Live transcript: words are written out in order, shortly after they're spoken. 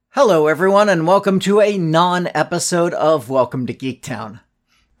Hello everyone and welcome to a non-episode of Welcome to Geektown.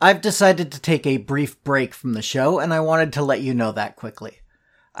 I've decided to take a brief break from the show and I wanted to let you know that quickly.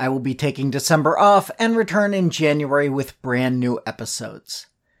 I will be taking December off and return in January with brand new episodes.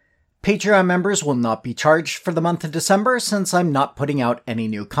 Patreon members will not be charged for the month of December since I'm not putting out any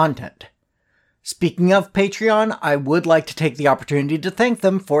new content. Speaking of Patreon, I would like to take the opportunity to thank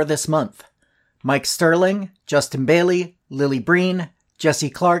them for this month. Mike Sterling, Justin Bailey, Lily Breen,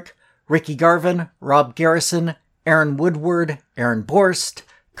 Jesse Clark, Ricky Garvin, Rob Garrison, Aaron Woodward, Aaron Borst,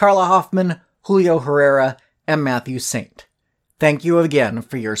 Carla Hoffman, Julio Herrera, and Matthew Saint. Thank you again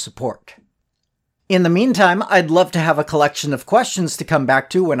for your support. In the meantime, I'd love to have a collection of questions to come back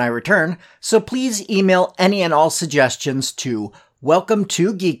to when I return, so please email any and all suggestions to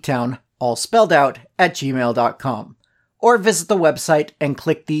welcometogeektown, all spelled out, @gmail.com, or visit the website and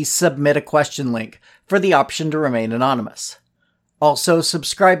click the Submit a Question link for the option to remain anonymous. Also,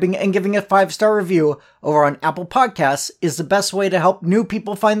 subscribing and giving a 5-star review over on Apple Podcasts is the best way to help new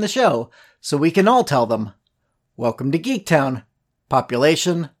people find the show, so we can all tell them, welcome to Geektown,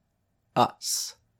 population, us.